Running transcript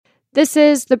This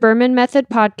is the Berman Method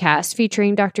podcast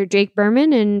featuring Dr. Jake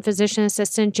Berman and physician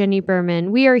assistant Jenny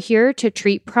Berman. We are here to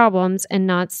treat problems and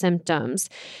not symptoms.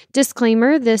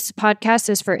 Disclaimer, this podcast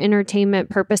is for entertainment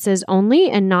purposes only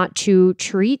and not to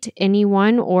treat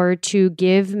anyone or to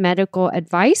give medical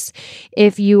advice.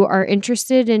 If you are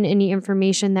interested in any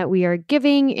information that we are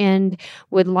giving and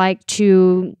would like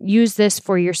to use this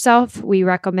for yourself, we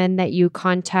recommend that you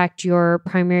contact your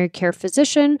primary care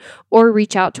physician or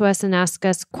reach out to us and ask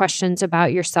us questions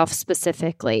about yourself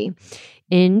specifically.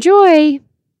 Enjoy!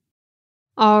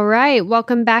 All right,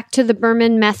 welcome back to the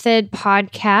Berman Method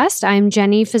podcast. I'm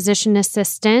Jenny, physician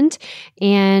assistant,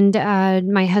 and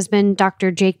my husband,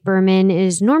 Dr. Jake Berman,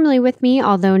 is normally with me,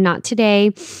 although not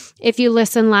today. If you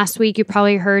listened last week, you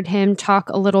probably heard him talk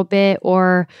a little bit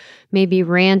or maybe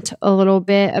rant a little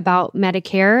bit about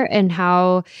Medicare and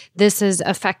how this is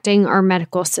affecting our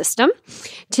medical system.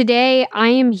 Today, I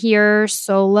am here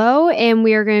solo, and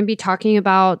we are going to be talking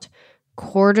about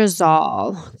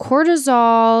cortisol.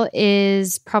 Cortisol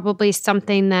is probably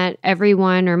something that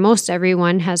everyone or most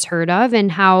everyone has heard of,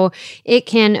 and how it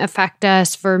can affect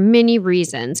us for many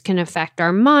reasons. Can affect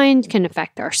our mind, can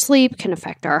affect our sleep, can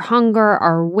affect our hunger,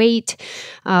 our weight.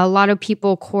 A lot of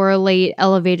people correlate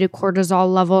elevated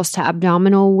cortisol levels to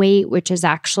abdominal weight, which is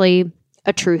actually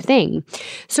a true thing.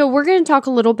 So we're going to talk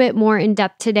a little bit more in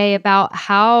depth today about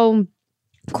how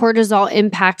cortisol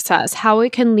impacts us, how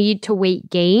it can lead to weight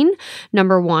gain,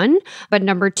 number one, but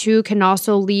number two can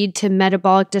also lead to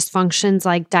metabolic dysfunctions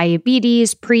like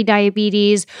diabetes,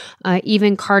 prediabetes,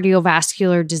 even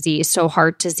cardiovascular disease, so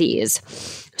heart disease.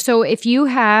 So if you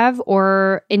have,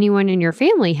 or anyone in your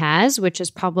family has, which is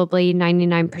probably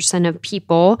 99% of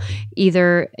people,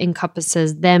 either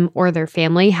encompasses them or their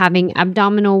family, having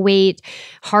abdominal weight,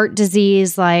 heart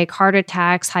disease like heart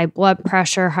attacks, high blood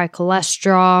pressure, high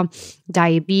cholesterol,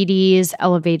 diabetes,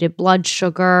 elevated blood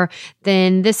sugar,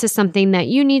 then this is something that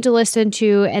you need to listen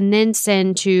to and then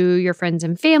send to your friends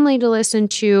and family to listen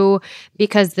to,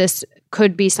 because this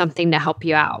could be something to help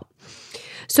you out.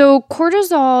 So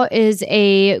cortisol is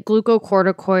a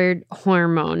glucocorticoid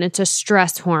hormone. It's a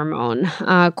stress hormone.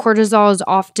 Cortisol is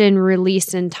often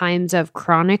released in times of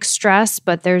chronic stress,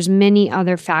 but there's many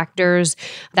other factors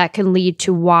that can lead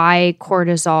to why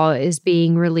cortisol is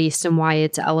being released and why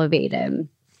it's elevated.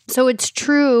 So it's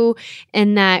true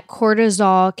in that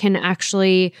cortisol can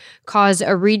actually cause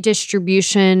a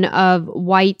redistribution of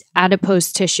white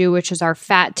adipose tissue, which is our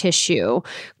fat tissue.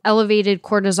 Elevated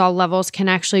cortisol levels can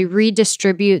actually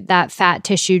redistribute that fat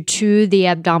tissue to the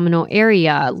abdominal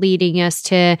area, leading us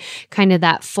to kind of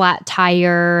that flat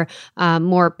tire,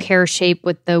 more pear shape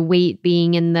with the weight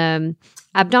being in the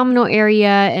abdominal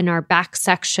area, in our back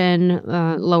section,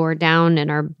 lower down in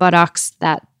our buttocks,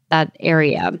 that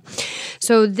area.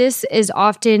 So this is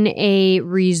often a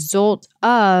result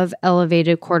of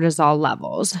elevated cortisol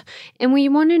levels. And we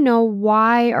want to know,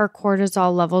 why are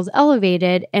cortisol levels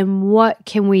elevated and what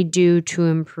can we do to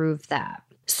improve that?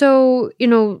 So,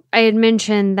 I had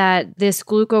mentioned that this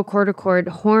glucocorticoid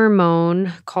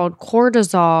hormone called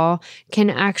cortisol can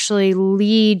actually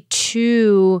lead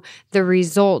to the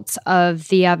results of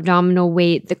the abdominal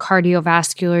weight, the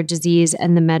cardiovascular disease,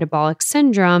 and the metabolic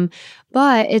syndrome.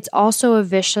 But it's also a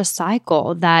vicious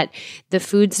cycle that the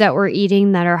foods that we're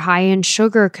eating that are high in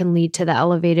sugar can lead to the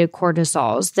elevated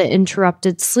cortisols. The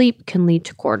interrupted sleep can lead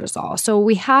to cortisol. So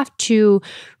we have to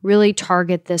really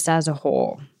target this as a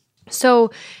whole.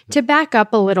 So to back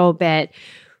up a little bit,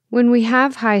 when we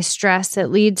have high stress, it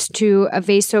leads to a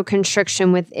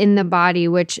vasoconstriction within the body,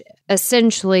 which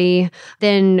essentially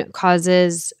then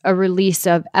causes a release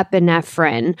of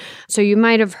epinephrine. So you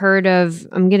might have heard of,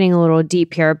 I'm getting a little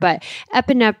deep here, but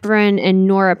epinephrine and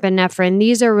norepinephrine,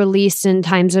 these are released in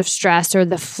times of stress or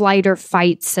the flight or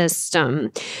fight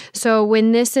system. So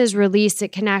when this is released,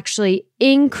 it can actually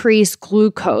increase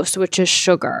glucose, which is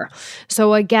sugar.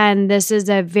 So again, this is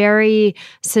a very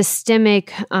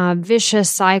systemic, vicious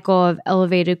cycle of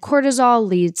elevated cortisol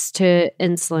leads to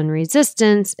insulin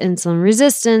resistance. Insulin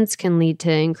resistance can lead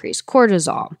to increased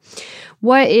cortisol.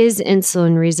 What is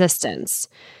insulin resistance?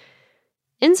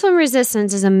 Insulin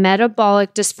resistance is a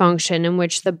metabolic dysfunction in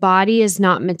which the body is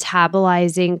not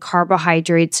metabolizing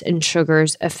carbohydrates and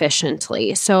sugars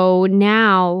efficiently. So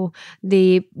now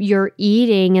you're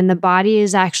eating and the body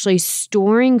is actually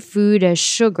storing food as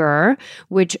sugar,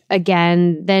 which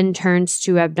again then turns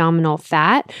to abdominal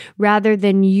fat, rather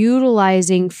than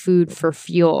utilizing food for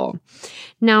fuel.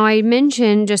 Now, I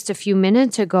mentioned just a few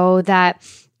minutes ago that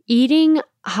eating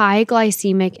high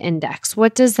glycemic index,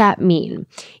 what does that mean?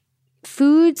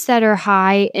 Foods that are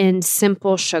high in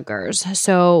simple sugars,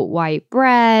 so white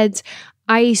breads,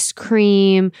 ice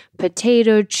cream,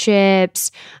 potato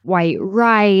chips, white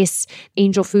rice,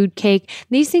 angel food cake.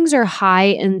 These things are high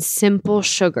in simple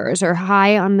sugars or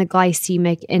high on the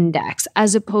glycemic index,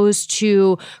 as opposed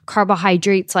to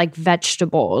carbohydrates like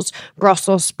vegetables,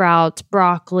 Brussels sprouts,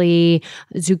 broccoli,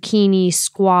 zucchini,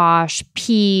 squash,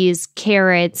 peas,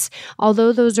 carrots.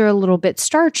 Although those are a little bit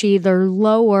starchy, they're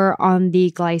lower on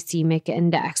the glycemic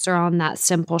index or on that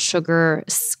simple sugar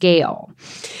scale.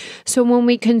 So when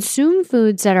we consume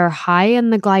foods that are high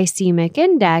in the glycemic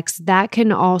index, that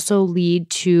can also lead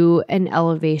to an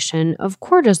elevation of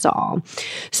cortisol.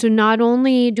 So not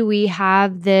only do we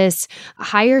have this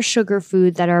higher sugar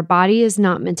food that our body is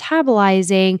not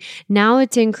metabolizing, now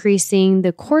it's increasing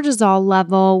the cortisol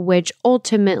level, which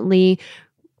ultimately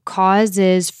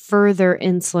causes further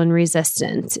insulin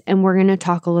resistance. And we're going to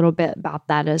talk a little bit about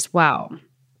that as well.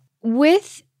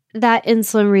 With that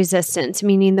insulin resistance,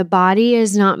 meaning the body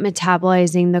is not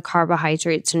metabolizing the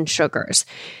carbohydrates and sugars,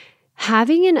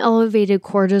 having an elevated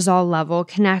cortisol level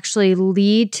can actually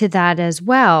lead to that as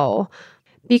well,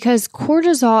 because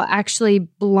cortisol actually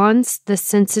blunts the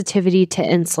sensitivity to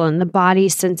insulin, the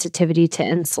body's sensitivity to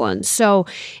insulin. So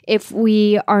if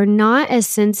we are not as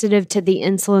sensitive to the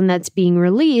insulin that's being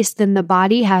released, then the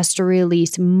body has to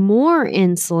release more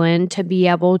insulin to be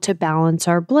able to balance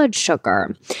our blood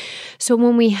sugar. So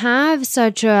when we have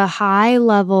such a high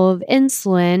level of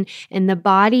insulin and the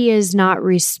body is not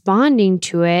responding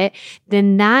to it,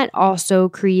 then that also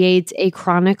creates a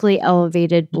chronically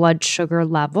elevated blood sugar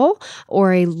level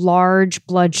or a large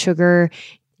blood sugar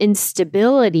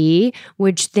instability,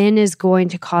 which then is going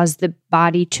to cause the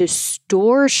body to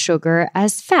store sugar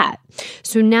as fat.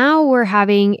 So now we're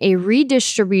having a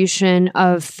redistribution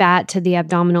of fat to the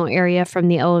abdominal area from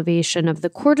the elevation of the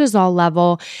cortisol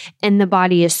level, and the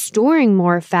body is storing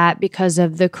more fat because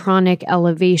of the chronic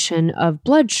elevation of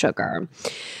blood sugar.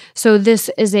 So this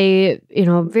is a,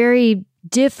 very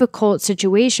difficult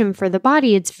situation for the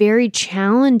body. It's very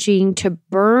challenging to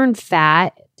burn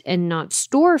fat and not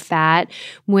store fat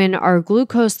when our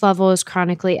glucose level is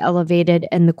chronically elevated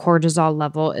and the cortisol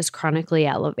level is chronically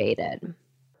elevated.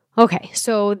 Okay,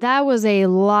 so that was a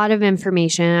lot of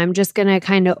information. I'm just going to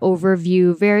kind of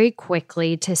overview very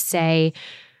quickly to say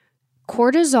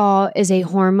cortisol is a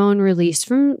hormone released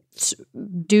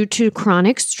due to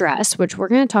chronic stress, which we're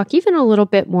going to talk even a little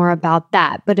bit more about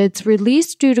that, but it's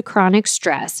released due to chronic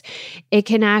stress. It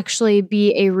can actually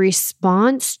be a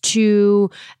response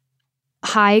to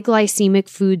high glycemic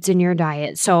foods in your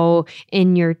diet. So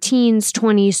in your teens,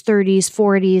 20s, 30s,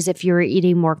 40s, if you're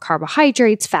eating more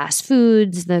carbohydrates, fast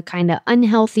foods, the kind of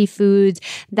unhealthy foods,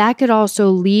 that could also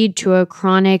lead to a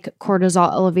chronic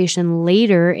cortisol elevation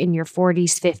later in your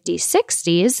 40s,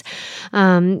 50s,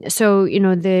 60s. So,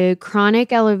 the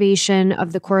chronic elevation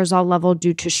of the cortisol level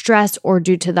due to stress or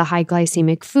due to the high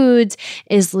glycemic foods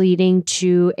is leading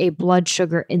to a blood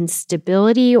sugar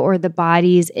instability or the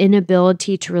body's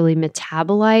inability to really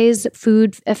metabolize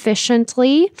food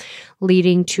efficiently,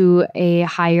 leading to a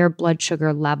higher blood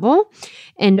sugar level,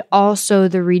 and also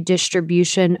the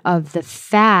redistribution of the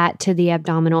fat to the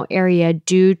abdominal area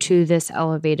due to this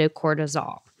elevated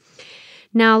cortisol.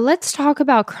 Now, let's talk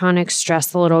about chronic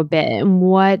stress a little bit and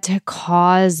what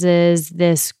causes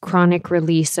this chronic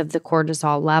release of the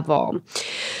cortisol level.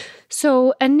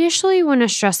 So initially, when a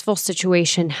stressful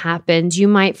situation happens, you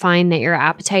might find that your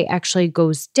appetite actually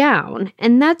goes down.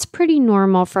 And that's pretty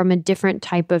normal from a different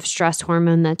type of stress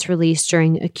hormone that's released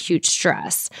during acute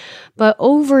stress. But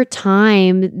over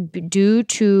time, due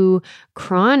to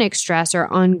chronic stress or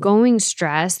ongoing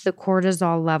stress, the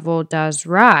cortisol level does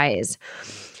rise.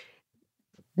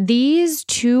 These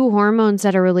two hormones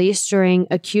that are released during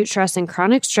acute stress and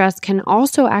chronic stress can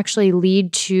also actually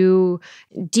lead to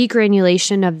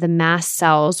degranulation of the mast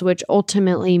cells, which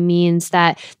ultimately means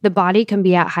that the body can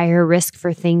be at higher risk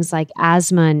for things like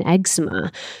asthma and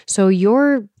eczema. So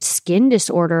your skin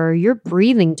disorder or your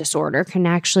breathing disorder can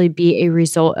actually be a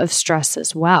result of stress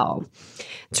as well.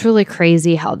 It's really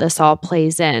crazy how this all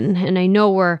plays in. And I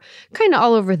know we're kind of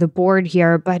all over the board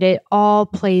here, but it all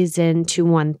plays into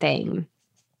one thing.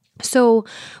 So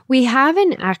we have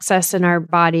an axis in our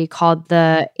body called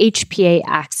the HPA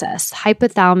axis,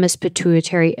 hypothalamus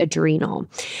pituitary adrenal.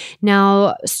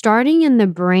 Now, starting in the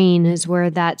brain is where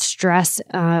that stress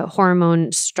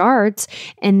hormone starts,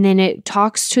 and then it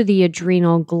talks to the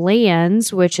adrenal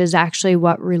glands, which is actually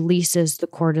what releases the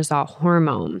cortisol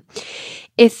hormone.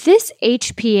 If this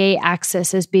HPA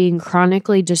axis is being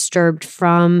chronically disturbed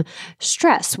from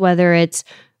stress, whether it's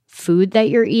food that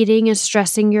you're eating is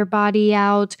stressing your body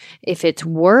out, if it's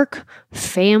work,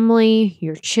 family,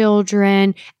 your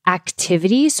children,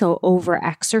 activity, so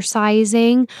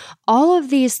over-exercising, all of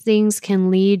these things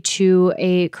can lead to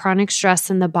a chronic stress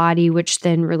in the body, which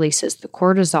then releases the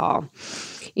cortisol.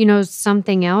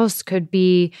 Something else could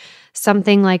be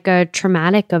something like a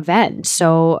traumatic event.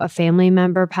 So a family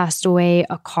member passed away,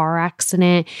 a car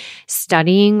accident,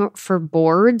 studying for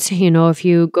boards. If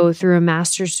you go through a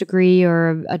master's degree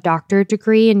or a doctorate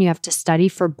degree and you have to study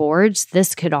for boards,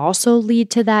 this could also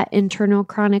lead to that internal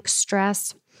chronic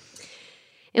stress.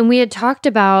 And we had talked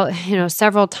about,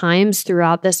 several times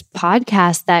throughout this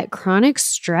podcast that chronic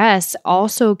stress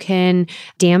also can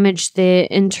damage the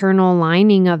internal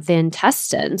lining of the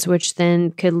intestines, which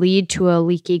then could lead to a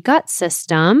leaky gut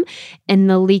system. And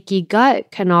the leaky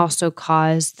gut can also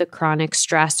cause the chronic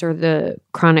stress or the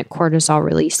chronic cortisol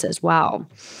release as well.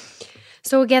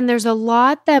 So again, there's a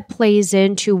lot that plays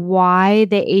into why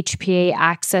the HPA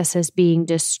axis is being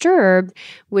disturbed,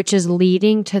 which is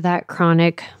leading to that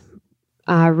chronic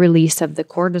release of the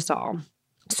cortisol.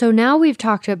 So now we've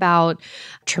talked about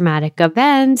traumatic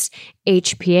events,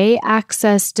 HPA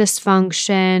axis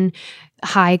dysfunction,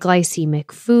 high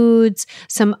glycemic foods.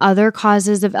 Some other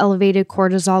causes of elevated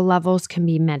cortisol levels can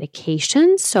be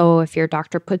medications. So if your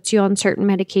doctor puts you on certain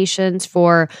medications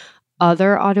for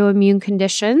other autoimmune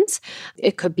conditions,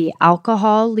 it could be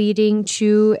alcohol leading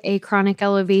to a chronic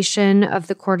elevation of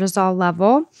the cortisol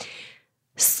level.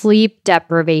 Sleep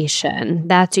deprivation,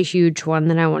 that's a huge one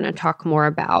that I want to talk more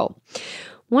about.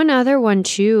 One other one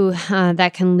too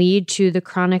that can lead to the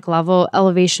chronic level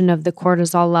elevation of the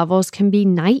cortisol levels can be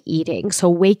night eating. So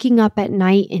waking up at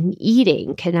night and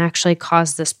eating can actually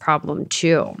cause this problem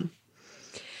too.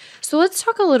 So let's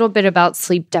talk a little bit about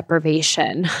sleep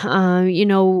deprivation.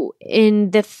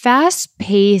 In the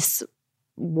fast-paced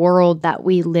world that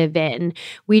we live in,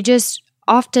 we just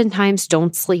oftentimes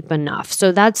don't sleep enough.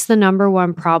 So that's the number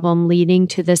one problem leading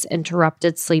to this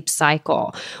interrupted sleep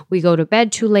cycle. We go to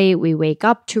bed too late, we wake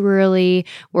up too early,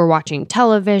 we're watching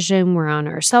television, we're on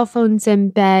our cell phones in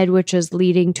bed, which is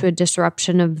leading to a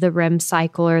disruption of the REM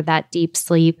cycle or that deep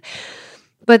sleep.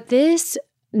 But this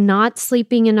not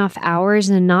sleeping enough hours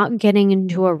and not getting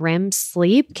into a REM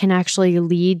sleep can actually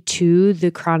lead to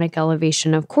the chronic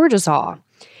elevation of cortisol.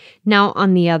 Now,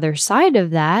 on the other side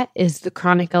of that is the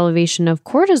chronic elevation of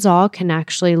cortisol can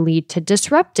actually lead to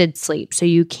disrupted sleep. So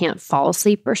you can't fall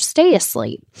asleep or stay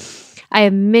asleep. I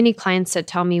have many clients that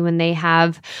tell me when they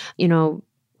have,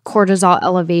 cortisol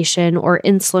elevation or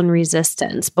insulin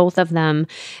resistance, both of them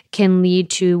can lead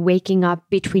to waking up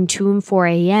between 2 and 4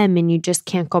 a.m. and you just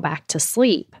can't go back to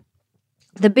sleep.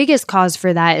 The biggest cause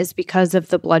for that is because of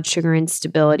the blood sugar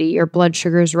instability. Your blood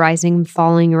sugar is rising and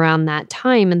falling around that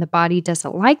time, and the body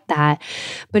doesn't like that.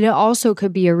 But it also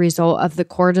could be a result of the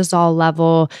cortisol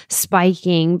level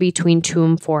spiking between 2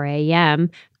 and 4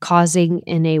 a.m., causing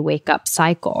a wake-up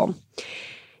cycle.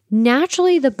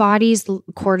 Naturally, the body's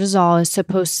cortisol is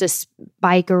supposed to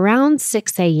spike around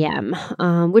 6 a.m.,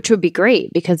 which would be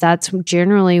great because that's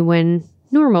generally when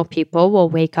normal people will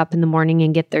wake up in the morning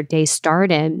and get their day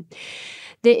started.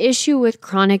 The issue with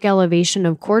chronic elevation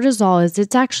of cortisol is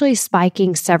it's actually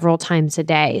spiking several times a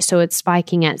day. So it's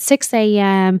spiking at 6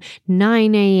 a.m.,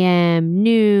 9 a.m.,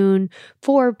 noon,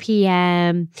 4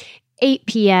 p.m., 8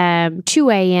 p.m., 2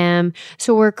 a.m.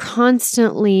 So we're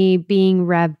constantly being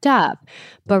revved up.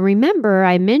 But remember,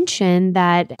 I mentioned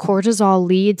that cortisol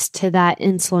leads to that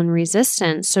insulin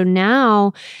resistance. So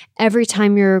now every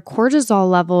time your cortisol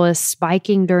level is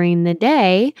spiking during the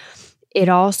day, it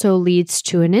also leads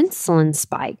to an insulin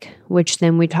spike, which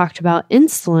then we talked about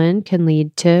insulin can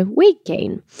lead to weight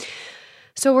gain.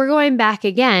 So we're going back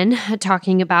again,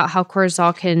 talking about how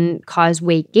cortisol can cause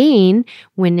weight gain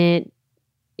when it,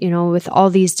 with all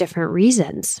these different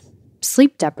reasons,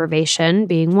 sleep deprivation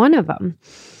being one of them.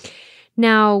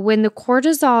 Now, when the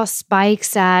cortisol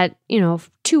spikes at,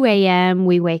 2 a.m.,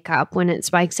 we wake up. When it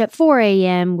spikes at 4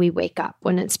 a.m., we wake up.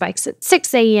 When it spikes at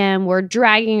 6 a.m., we're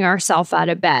dragging ourselves out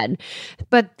of bed.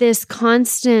 But this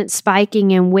constant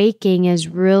spiking and waking is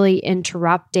really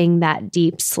interrupting that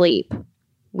deep sleep,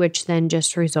 which then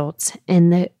just results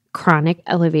in the chronic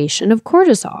elevation of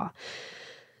cortisol.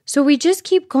 So we just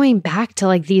keep going back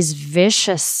to these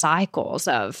vicious cycles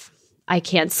of, I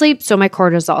can't sleep, so my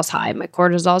cortisol's high. My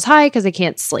cortisol's high because I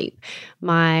can't sleep.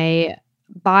 My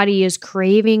body is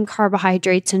craving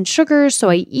carbohydrates and sugars, so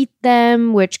I eat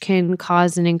them, which can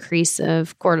cause an increase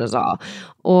of cortisol.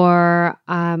 Or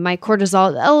my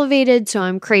cortisol is elevated, so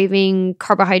I'm craving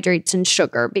carbohydrates and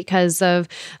sugar because of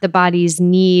the body's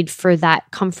need for that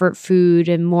comfort food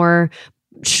and more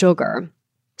sugar.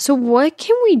 So what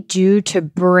can we do to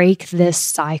break this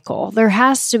cycle? There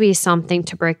has to be something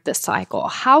to break this cycle.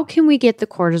 How can we get the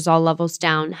cortisol levels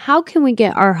down? How can we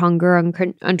get our hunger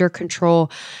under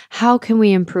control? How can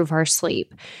we improve our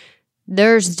sleep?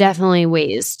 There's definitely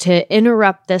ways to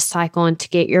interrupt this cycle and to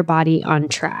get your body on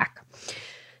track.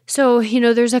 So,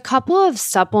 there's a couple of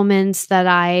supplements that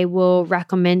I will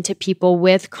recommend to people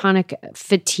with chronic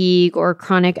fatigue or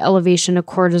chronic elevation of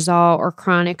cortisol or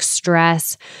chronic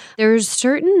stress. There's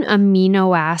certain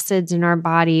amino acids in our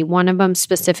body, one of them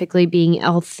specifically being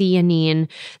L-theanine,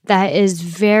 that is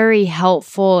very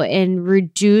helpful in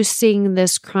reducing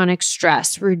this chronic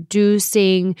stress,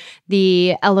 reducing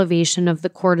the elevation of the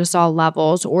cortisol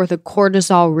levels or the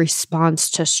cortisol response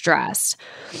to stress.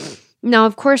 Now,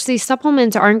 of course, these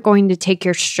supplements aren't going to take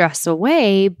your stress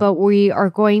away, but we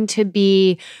are going to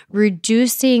be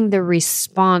reducing the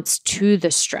response to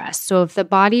the stress. So if the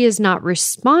body is not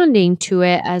responding to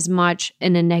it as much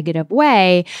in a negative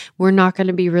way, we're not going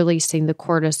to be releasing the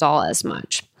cortisol as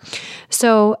much.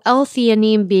 So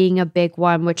L-theanine being a big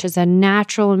one, which is a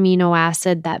natural amino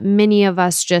acid that many of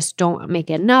us just don't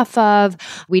make enough of.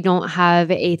 We don't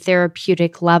have a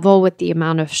therapeutic level with the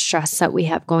amount of stress that we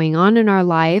have going on in our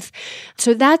life.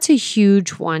 So that's a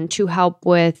huge one to help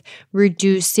with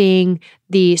reducing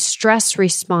the stress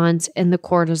response and the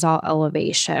cortisol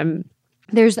elevation.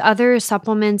 There's other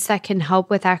supplements that can help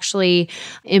with actually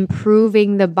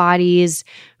improving the body's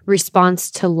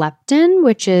response to leptin,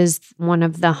 which is one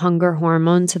of the hunger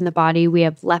hormones in the body. We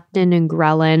have leptin and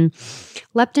ghrelin.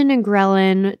 Leptin and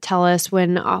ghrelin tell us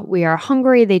when we are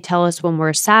hungry. They tell us when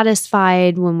we're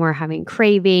satisfied, when we're having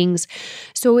cravings.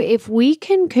 So if we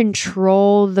can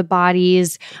control the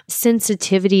body's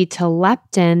sensitivity to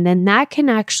leptin, then that can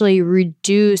actually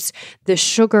reduce the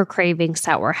sugar cravings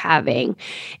that we're having.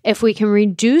 If we can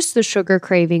reduce the sugar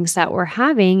cravings that we're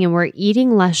having and we're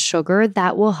eating less sugar,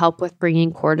 that will help with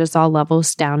bringing cortisol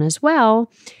levels down as well.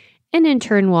 And in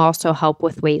turn will also help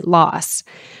with weight loss.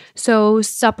 So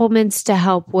supplements to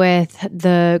help with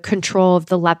the control of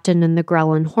the leptin and the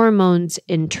ghrelin hormones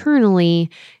internally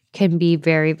can be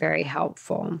very, very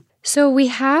helpful. So we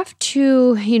have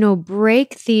to,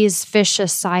 break these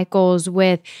vicious cycles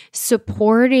with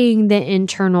supporting the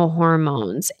internal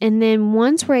hormones. And then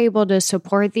once we're able to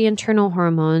support the internal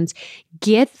hormones,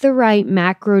 get the right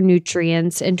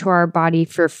macronutrients into our body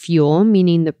for fuel,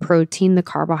 meaning the protein, the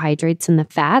carbohydrates, and the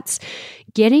fats,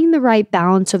 getting the right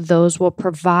balance of those will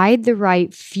provide the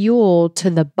right fuel to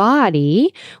the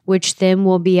body, which then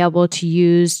we'll be able to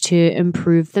use to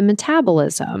improve the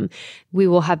metabolism. We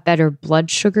will have better blood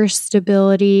sugar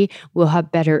stability. We'll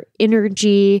have better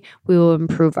energy. We will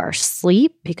improve our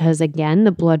sleep because, again,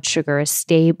 the blood sugar is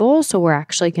stable. So we're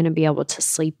actually going to be able to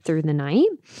sleep through the night.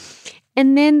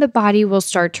 And then the body will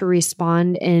start to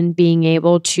respond in being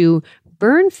able to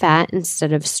burn fat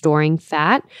instead of storing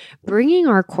fat, bringing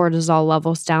our cortisol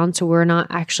levels down so we're not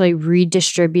actually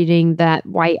redistributing that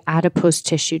white adipose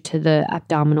tissue to the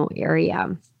abdominal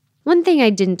area. One thing I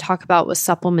didn't talk about was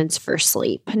supplements for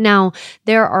sleep. Now,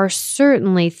 there are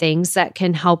certainly things that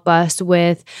can help us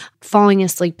with falling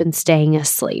asleep and staying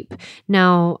asleep.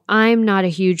 Now, I'm not a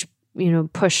huge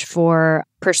push for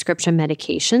prescription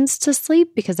medications to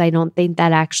sleep because I don't think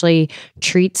that actually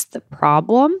treats the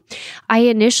problem. I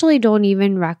initially don't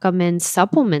even recommend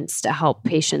supplements to help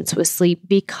patients with sleep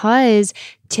because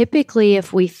typically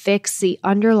if we fix the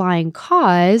underlying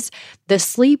cause, the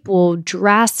sleep will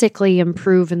drastically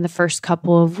improve in the first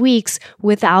couple of weeks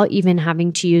without even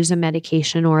having to use a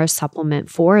medication or a supplement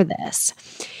for this.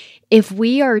 If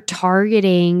we are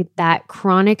targeting that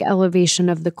chronic elevation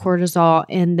of the cortisol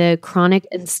and the chronic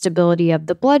instability of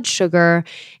the blood sugar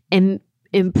and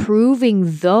improving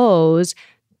those,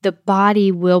 the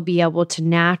body will be able to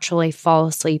naturally fall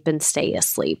asleep and stay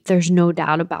asleep. There's no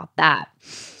doubt about that.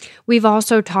 We've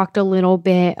also talked a little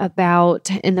bit about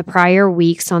in the prior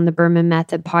weeks on the Berman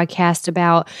Method podcast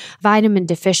about vitamin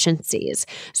deficiencies.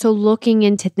 So looking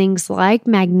into things like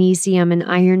magnesium and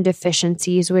iron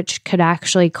deficiencies, which could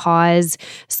actually cause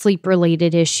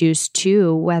sleep-related issues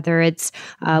too, whether it's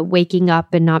waking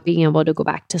up and not being able to go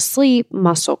back to sleep,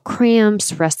 muscle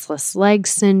cramps, restless leg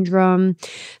syndrome.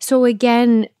 So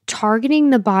again, targeting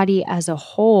the body as a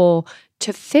whole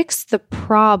to fix the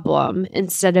problem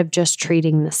instead of just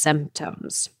treating the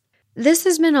symptoms. This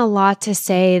has been a lot to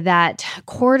say that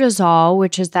cortisol,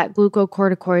 which is that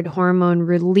glucocorticoid hormone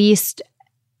released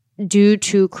due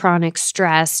to chronic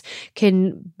stress,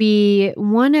 can be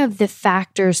one of the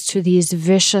factors to these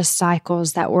vicious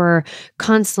cycles that we're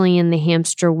constantly in the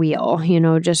hamster wheel,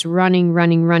 just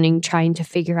running, trying to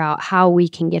figure out how we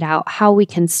can get out, how we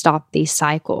can stop these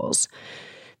cycles.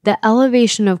 the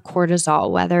elevation of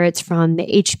cortisol, whether it's from the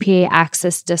HPA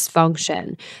axis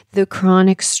dysfunction, the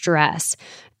chronic stress,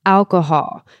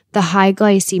 alcohol, the high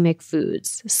glycemic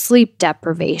foods, sleep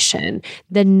deprivation,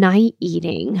 the night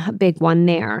eating, a big one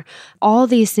there. All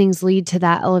these things lead to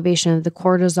that elevation of the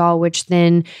cortisol, which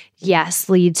then, yes,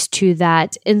 leads to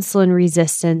that insulin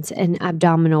resistance and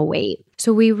abdominal weight.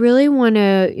 So we really want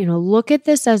to, look at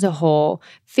this as a whole,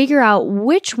 figure out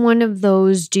which one of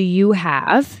those do you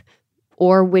have,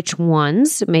 or which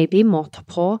ones, maybe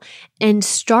multiple, and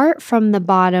start from the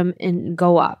bottom and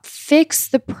go up. Fix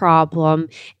the problem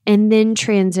and then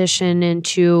transition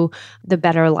into the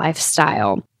better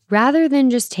lifestyle. Rather than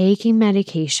just taking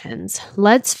medications,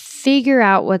 let's figure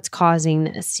out what's causing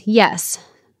this. Yes,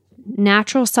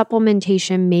 natural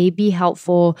supplementation may be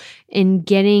helpful in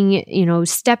getting,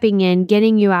 stepping in,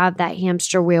 getting you out of that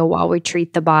hamster wheel while we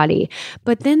treat the body.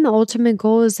 But then the ultimate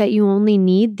goal is that you only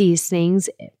need these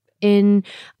things in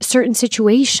certain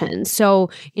situations. So,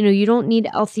 you don't need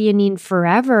L-theanine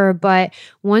forever, but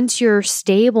once you're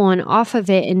stable and off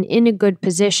of it and in a good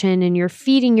position and you're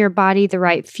feeding your body the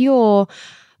right fuel,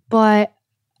 but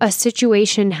a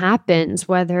situation happens,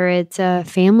 whether it's a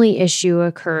family issue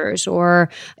occurs or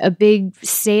a big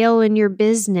sale in your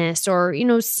business or,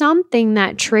 something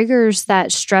that triggers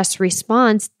that stress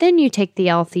response, then you take the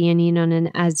L-theanine on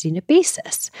an as-needed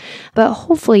basis. But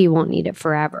hopefully you won't need it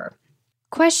forever.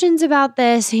 Questions about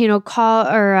this, call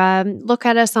or look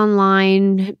at us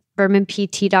online,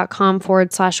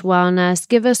 bermanpt.com/wellness.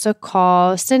 Give us a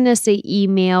call, send us an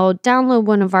email, download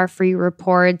one of our free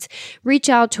reports, reach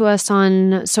out to us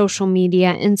on social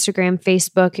media, Instagram,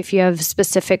 Facebook, if you have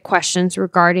specific questions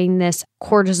regarding this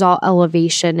cortisol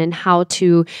elevation and how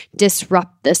to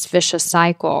disrupt this vicious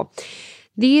cycle.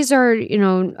 These are,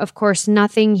 of course,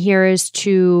 nothing here is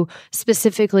to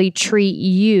specifically treat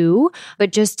you,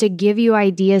 but just to give you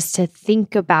ideas to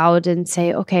think about and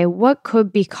say, okay, what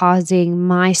could be causing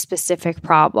my specific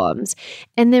problems?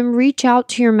 And then reach out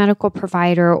to your medical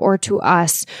provider or to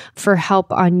us for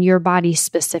help on your body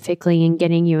specifically and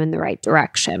getting you in the right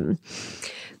direction.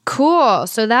 Cool.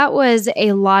 So that was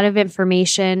a lot of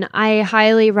information. I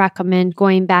highly recommend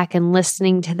going back and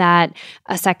listening to that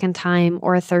a second time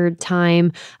or a third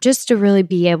time just to really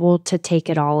be able to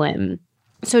take it all in.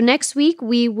 So next week,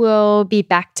 we will be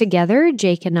back together,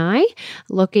 Jake and I.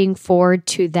 Looking forward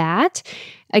to that.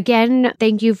 Again,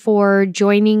 thank you for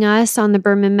joining us on the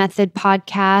Berman Method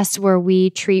podcast, where we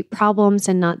treat problems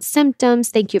and not symptoms.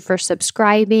 Thank you for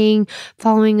subscribing,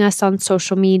 following us on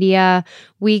social media.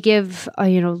 We give,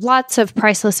 lots of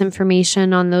priceless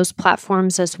information on those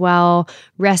platforms as well,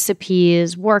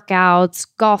 recipes, workouts,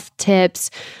 golf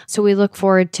tips. So we look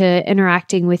forward to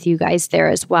interacting with you guys there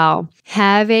as well.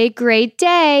 Have a great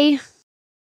day.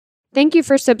 Thank you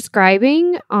for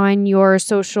subscribing on your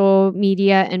social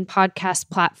media and podcast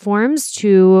platforms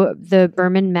to the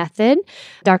Berman Method.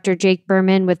 Dr. Jake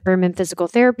Berman with Berman Physical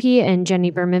Therapy and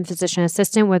Jenny Berman, Physician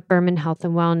Assistant with Berman Health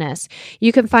and Wellness.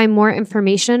 You can find more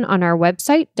information on our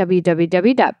website,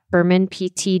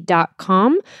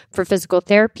 www.bermanpt.com for physical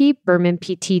therapy,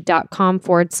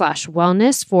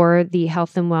 bermanpt.com/wellness for the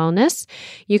health and wellness.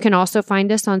 You can also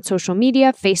find us on social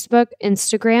media, Facebook,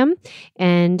 Instagram,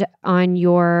 and on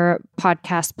your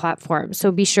podcast platform.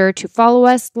 So be sure to follow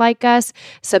us, like us,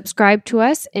 subscribe to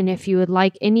us. And if you would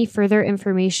like any further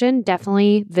information,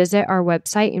 definitely visit our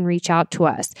website and reach out to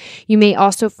us. You may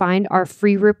also find our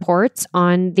free reports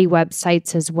on the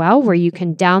websites as well, where you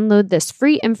can download this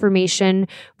free information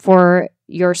for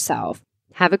yourself.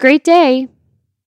 Have a great day.